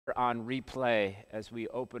on replay as we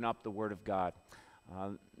open up the Word of God.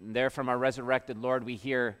 There from our resurrected Lord, we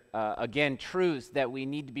hear again truths that we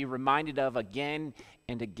need to be reminded of again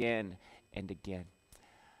and again and again.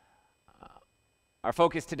 Our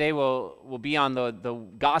focus today will be on the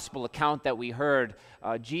gospel account that we heard,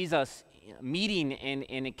 Jesus meeting and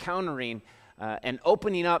encountering and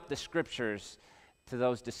opening up the scriptures to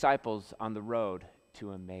those disciples on the road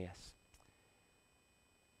to Emmaus.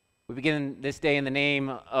 We begin this day in the name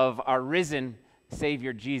of our risen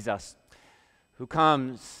Savior Jesus, who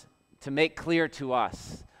comes to make clear to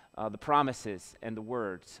us the promises and the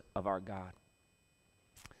words of our God.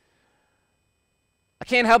 I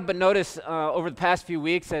can't help but notice over the past few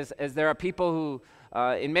weeks as there are people who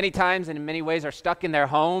in many times and in many ways are stuck in their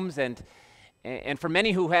homes, and for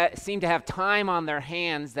many who seem to have time on their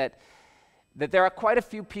hands, that there are quite a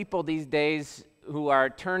few people these days who are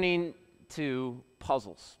turning to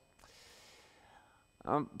puzzles.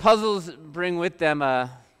 Puzzles bring with them a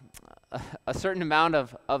certain amount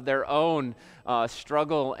of their own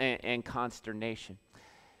struggle and consternation.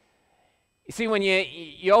 You see, when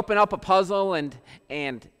you open up a puzzle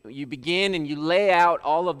and you begin and you lay out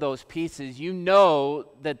all of those pieces, you know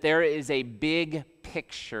that there is a big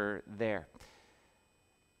picture there,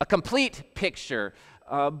 a complete picture.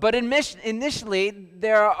 But initially,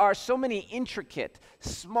 there are so many intricate,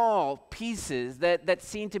 small pieces that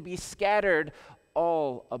seem to be scattered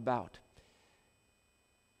all about.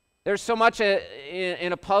 There's so much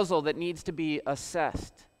in a puzzle that needs to be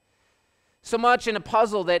assessed. So much in a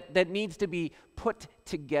puzzle that needs to be put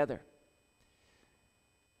together.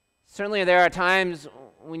 Certainly there are times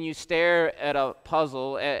when you stare at a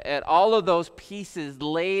puzzle, at all of those pieces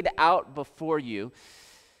laid out before you,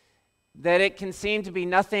 that it can seem to be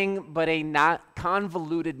nothing but a not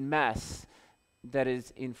convoluted mess that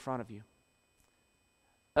is in front of you.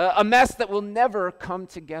 A mess that will never come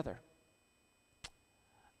together.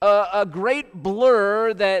 A great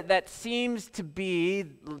blur that seems to be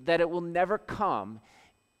that it will never come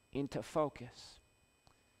into focus.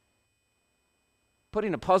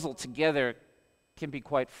 Putting a puzzle together can be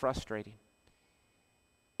quite frustrating.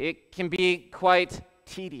 It can be quite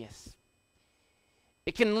tedious.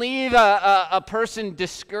 It can leave a person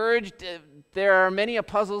discouraged. There are many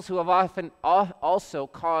puzzles who have often also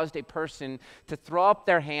caused a person to throw up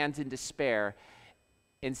their hands in despair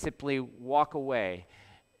and simply walk away,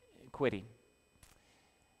 quitting.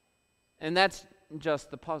 And that's just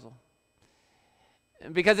the puzzle.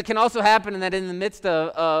 Because it can also happen that in the midst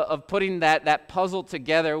of putting that puzzle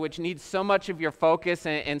together, which needs so much of your focus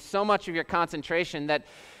and so much of your concentration, that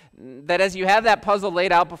as you have that puzzle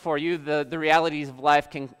laid out before you, the realities of life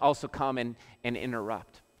can also come and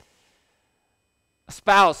interrupt. A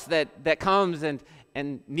spouse that comes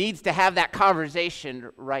and needs to have that conversation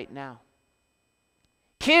right now.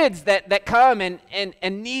 Kids that come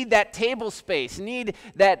and need that table space, need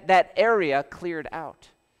that area cleared out.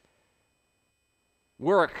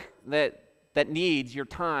 Work that needs your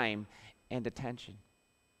time and attention.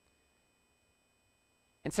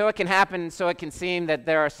 And so it can happen, so it can seem that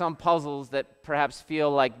there are some puzzles that perhaps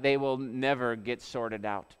feel like they will never get sorted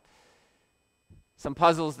out. Some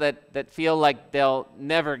puzzles that feel like they'll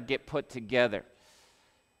never get put together.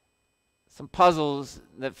 Some puzzles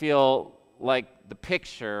that feel like the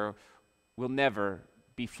picture will never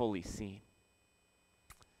be fully seen.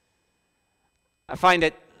 I find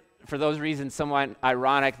it, for those reasons, somewhat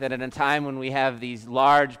ironic that at a time when we have these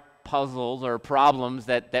large puzzles or problems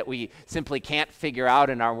that we simply can't figure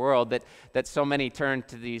out in our world, that so many turn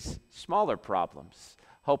to these smaller problems,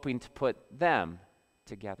 hoping to put them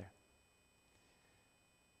together.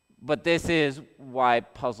 But this is why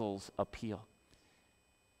puzzles appeal.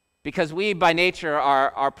 Because we, by nature,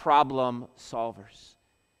 are problem solvers.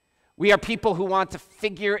 We are people who want to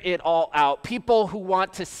figure it all out. People who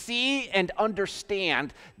want to see and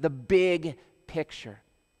understand the big picture.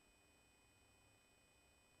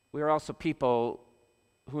 We are also people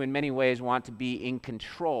who in many ways want to be in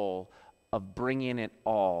control of bringing it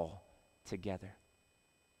all together.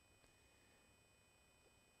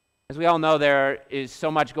 As we all know, there is so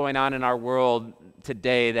much going on in our world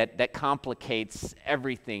today that complicates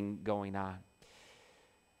everything going on.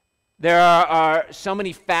 There are so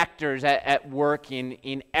many factors at work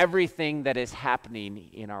in everything that is happening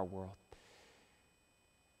in our world.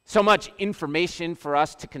 So much information for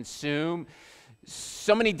us to consume,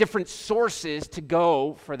 so many different sources to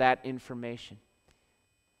go for that information.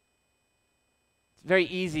 It's very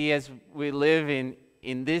easy as we live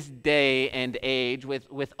in this day and age,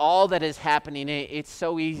 with all that is happening, it's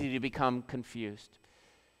so easy to become confused.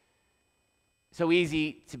 So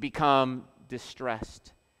easy to become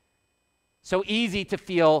distressed. So easy to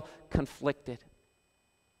feel conflicted.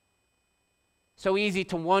 So easy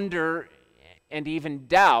to wonder and even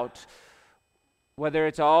doubt whether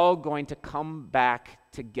it's all going to come back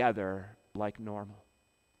together like normal.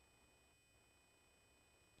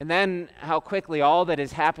 And then how quickly all that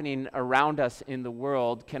is happening around us in the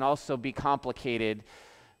world can also be complicated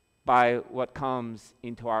by what comes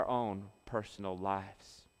into our own personal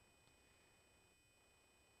lives.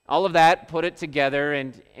 All of that, put it together,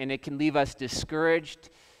 and it can leave us discouraged,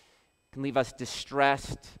 it can leave us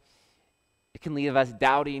distressed, it can leave us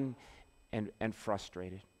doubting and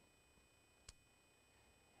frustrated.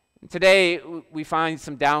 And today, we find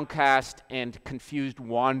some downcast and confused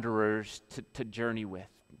wanderers to journey with.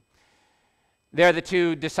 They're the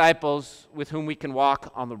two disciples with whom we can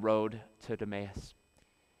walk on the road to Emmaus.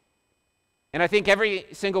 And I think every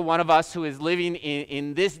single one of us who is living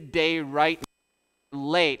in this day right now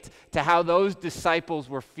relate to how those disciples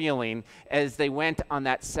were feeling as they went on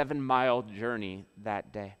that 7-mile journey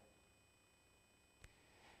that day.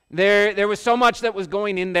 There was so much that was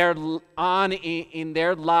going in their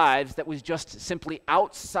lives that was just simply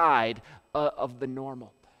outside of the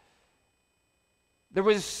normal. There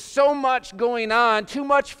was so much going on, too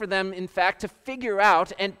much for them, in fact, to figure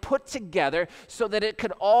out and put together so that it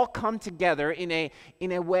could all come together in a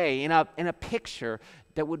way, in a picture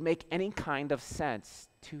that would make any kind of sense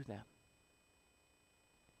to them.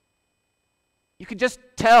 You could just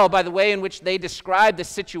tell by the way in which they described the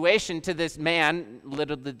situation to this man.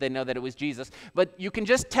 Little did they know that it was Jesus. But you can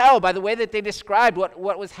just tell by the way that they described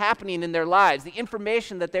what was happening in their lives, the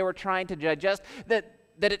information that they were trying to digest, that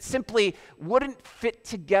it simply wouldn't fit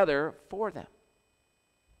together for them.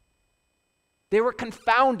 They were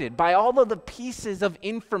confounded by all of the pieces of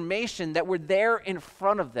information that were there in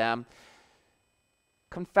front of them,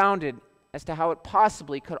 confounded as to how it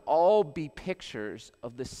possibly could all be pictures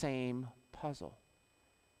of the same puzzle.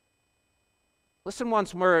 Listen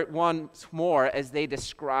once more as they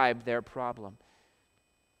describe their problem.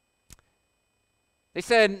 They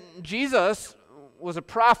said, Jesus was a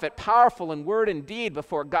prophet, powerful in word and deed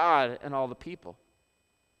before God and all the people.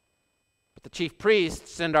 But the chief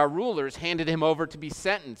priests and our rulers handed him over to be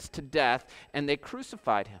sentenced to death, and they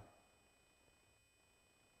crucified him.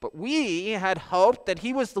 But we had hoped that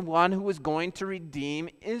he was the one who was going to redeem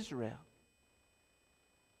Israel.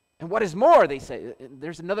 And what is more, they say,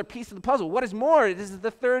 there's another piece of the puzzle. What is more, it is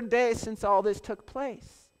the 3rd day since all this took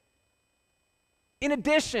place. In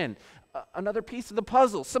addition, another piece of the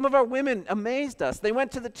puzzle. Some of our women amazed us. They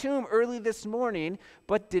went to the tomb early this morning,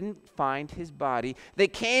 but didn't find his body. They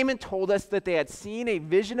came and told us that they had seen a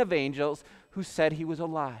vision of angels who said he was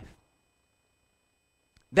alive.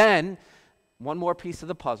 Then, one more piece of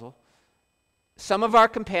the puzzle. Some of our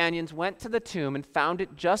companions went to the tomb and found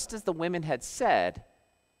it just as the women had said,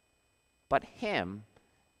 but him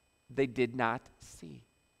they did not see.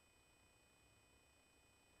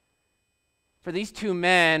 For these two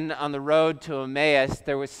men on the road to Emmaus,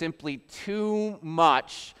 there was simply too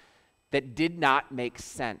much that did not make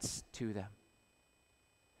sense to them.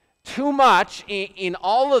 Too much in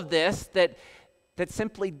all of this that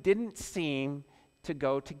simply didn't seem to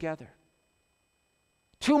go together.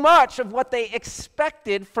 Too much of what they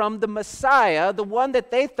expected from the Messiah, the one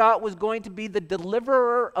that they thought was going to be the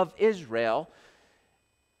deliverer of Israel,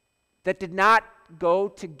 that did not go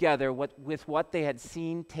together with what they had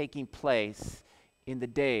seen taking place in the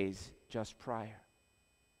days just prior.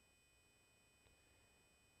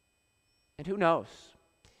 And who knows?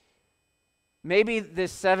 Maybe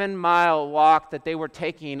this 7-mile walk that they were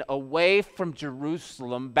taking away from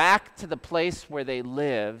Jerusalem, back to the place where they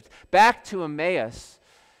lived, back to Emmaus,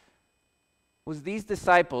 was these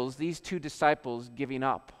two disciples, giving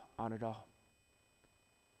up on it all.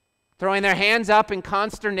 Throwing their hands up in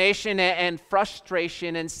consternation and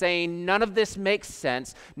frustration and saying, none of this makes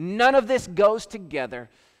sense. None of this goes together.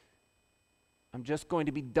 I'm just going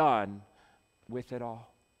to be done with it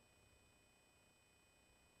all.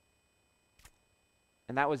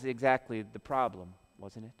 And that was exactly the problem,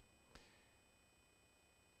 wasn't it?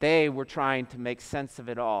 They were trying to make sense of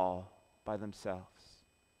it all by themselves.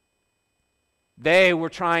 They were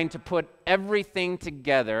trying to put everything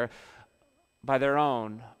together by their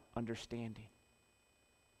own understanding.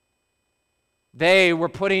 They were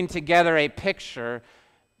putting together a picture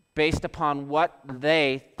based upon what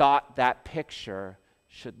they thought that picture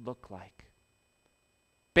should look like,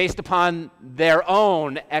 based upon their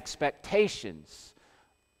own expectations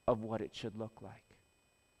of what it should look like.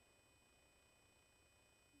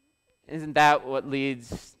 Isn't that what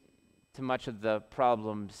leads to much of the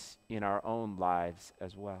problems in our own lives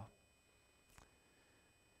as well?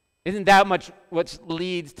 Isn't that much what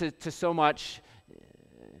leads to so much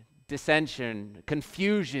dissension,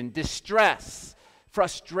 confusion, distress,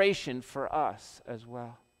 frustration for us as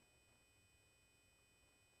well?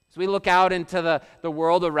 As we look out into the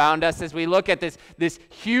world around us, as we look at this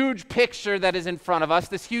huge picture that is in front of us,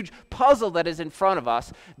 this huge puzzle that is in front of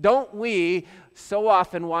us, don't we so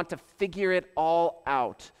often want to figure it all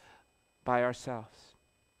out by ourselves?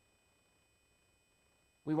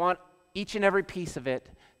 We want each and every piece of it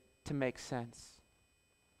to make sense.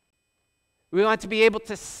 We want to be able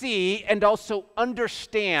to see and also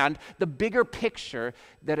understand the bigger picture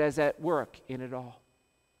that is at work in it all.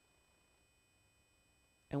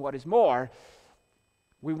 And what is more,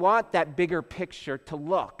 we want that bigger picture to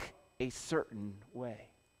look a certain way.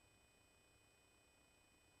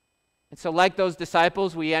 And so, like those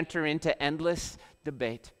disciples, we enter into endless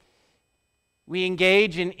debate. We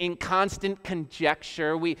engage in constant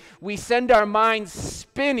conjecture. We send our minds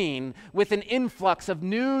spinning with an influx of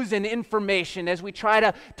news and information as we try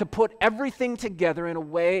to put everything together in a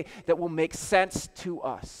way that will make sense to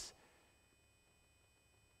us.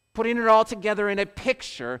 Putting it all together in a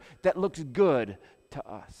picture that looks good to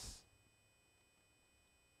us.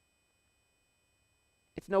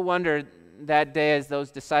 It's no wonder that day as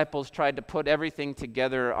those disciples tried to put everything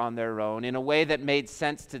together on their own in a way that made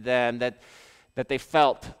sense to them, that they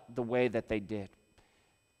felt the way that they did.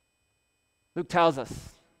 Luke tells us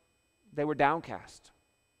they were downcast.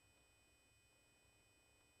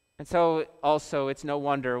 And so also it's no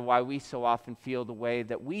wonder why we so often feel the way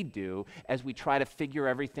that we do as we try to figure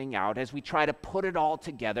everything out, as we try to put it all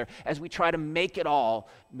together, as we try to make it all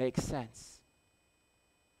make sense.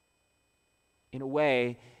 In a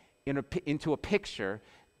way, into a picture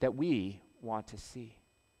that we want to see.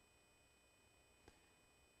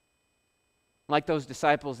 Like those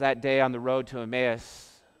disciples that day on the road to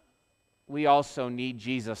Emmaus, we also need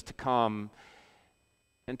Jesus to come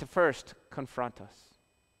and to first confront us.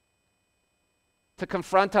 To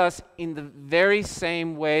confront us in the very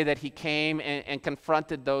same way that he came and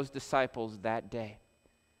confronted those disciples that day.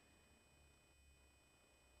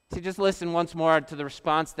 See, just listen once more to the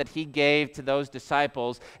response that he gave to those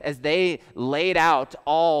disciples as they laid out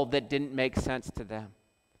all that didn't make sense to them.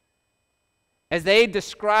 As they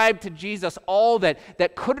described to Jesus all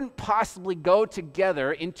that couldn't possibly go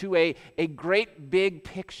together into a great big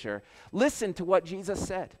picture. Listen to what Jesus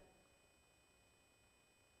said.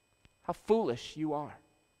 How foolish you are,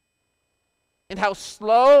 and how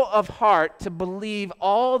slow of heart to believe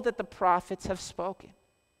all that the prophets have spoken.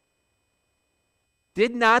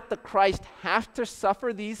 Did not the Christ have to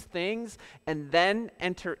suffer these things and then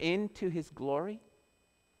enter into his glory?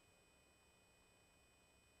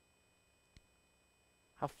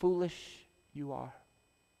 How foolish you are.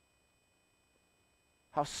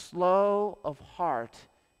 How slow of heart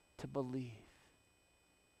to believe.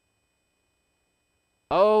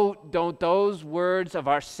 Oh, don't those words of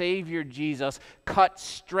our Savior Jesus cut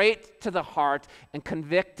straight to the heart and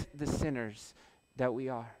convict the sinners that we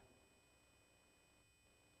are.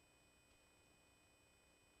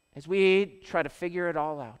 As we try to figure it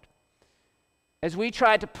all out, as we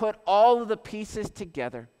try to put all of the pieces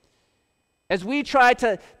together, as we try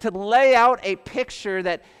to lay out a picture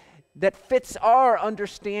that fits our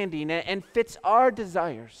understanding and fits our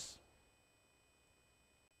desires,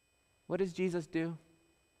 what does Jesus do?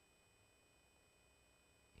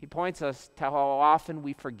 He points us to how often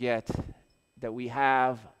we forget that we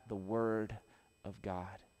have the Word of God.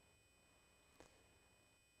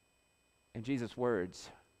 And Jesus' words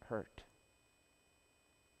hurt.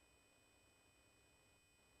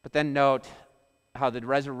 But then note how the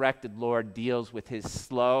resurrected Lord deals with his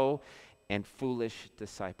slow and foolish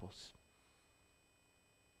disciples.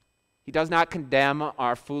 He does not condemn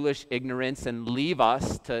our foolish ignorance and leave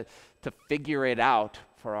us to figure it out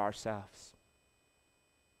for ourselves.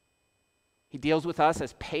 He deals with us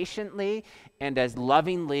as patiently and as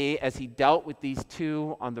lovingly as he dealt with these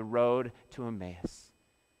two on the road to Emmaus.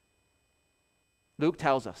 Luke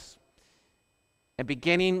tells us, and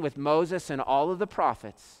beginning with Moses and all of the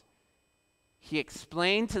prophets, he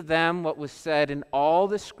explained to them what was said in all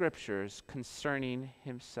the scriptures concerning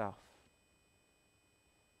himself.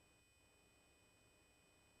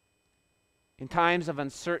 In times of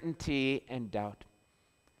uncertainty and doubt,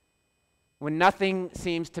 when nothing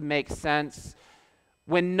seems to make sense,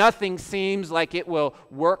 when nothing seems like it will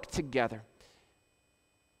work together,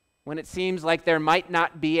 when it seems like there might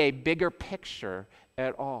not be a bigger picture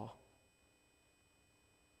at all,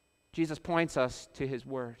 Jesus points us to his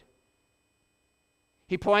word.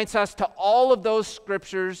 He points us to all of those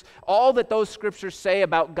scriptures, all that those scriptures say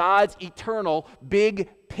about God's eternal big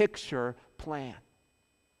picture plan.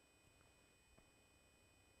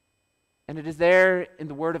 And it is there in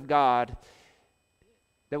the Word of God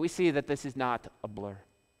that we see that this is not a blur.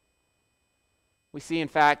 We see, in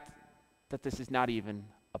fact, that this is not even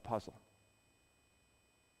a puzzle.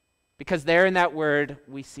 Because there in that Word,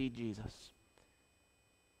 we see Jesus.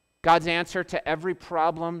 God's answer to every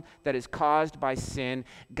problem that is caused by sin,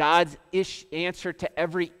 God's answer to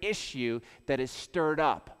every issue that is stirred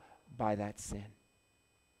up by that sin.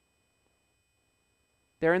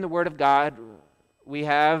 There in the Word of God, we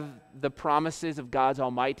have the promises of God's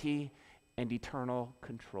almighty and eternal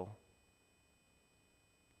control.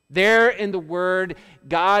 There in the Word,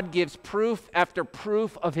 God gives proof after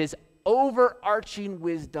proof of His overarching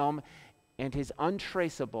wisdom and His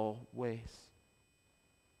untraceable ways.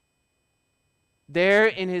 There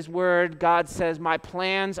in His Word, God says, my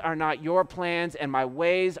plans are not your plans, and my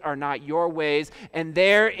ways are not your ways. And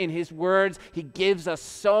there in His words, He gives us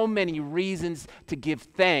so many reasons to give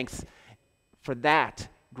thanks for that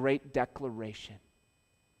great declaration.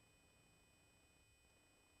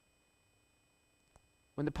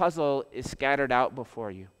 When the puzzle is scattered out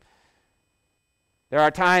before you, there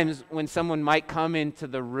are times when someone might come into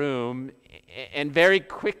the room and very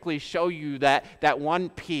quickly show you that one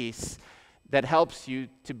piece that helps you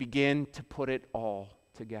to begin to put it all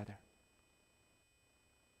together.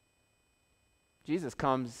 Jesus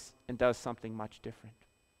comes and does something much different.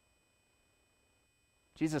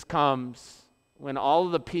 Jesus comes when all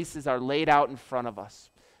of the pieces are laid out in front of us,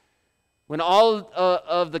 when all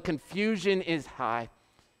of the confusion is high,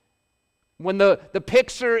 when the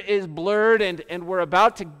picture is blurred and we're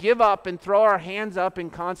about to give up and throw our hands up in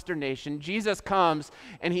consternation. Jesus comes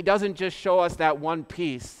and He doesn't just show us that one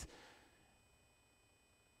piece.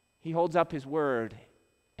 He holds up His Word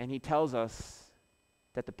and He tells us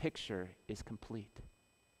that the picture is complete.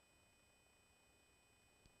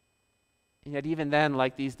 And yet even then,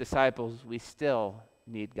 like these disciples, we still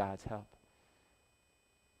need God's help.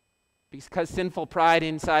 Because sinful pride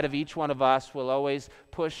inside of each one of us will always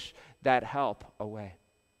push that help away.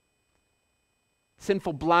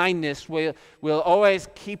 Sinful blindness will always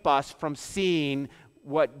keep us from seeing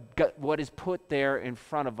what is put there in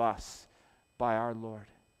front of us by our Lord.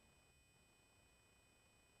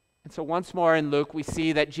 And so once more in Luke, we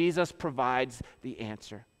see that Jesus provides the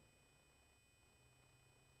answer.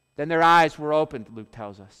 Then their eyes were opened, Luke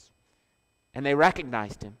tells us, and they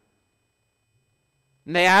recognized Him.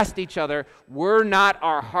 And they asked each other, were not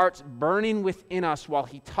our hearts burning within us while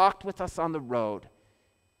He talked with us on the road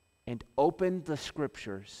and opened the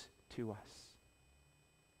Scriptures to us?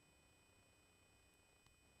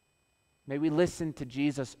 May we listen to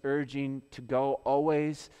Jesus urging to go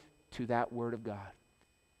always to that Word of God.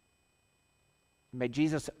 May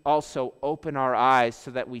Jesus also open our eyes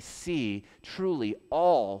so that we see truly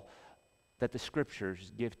all that the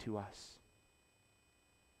Scriptures give to us.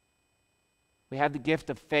 We have the gift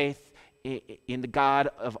of faith in the God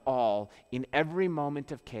of all in every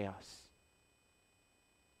moment of chaos.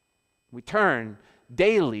 We turn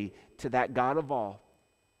daily to that God of all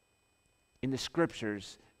in the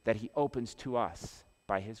Scriptures that He opens to us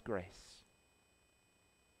by His grace.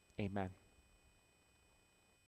 Amen.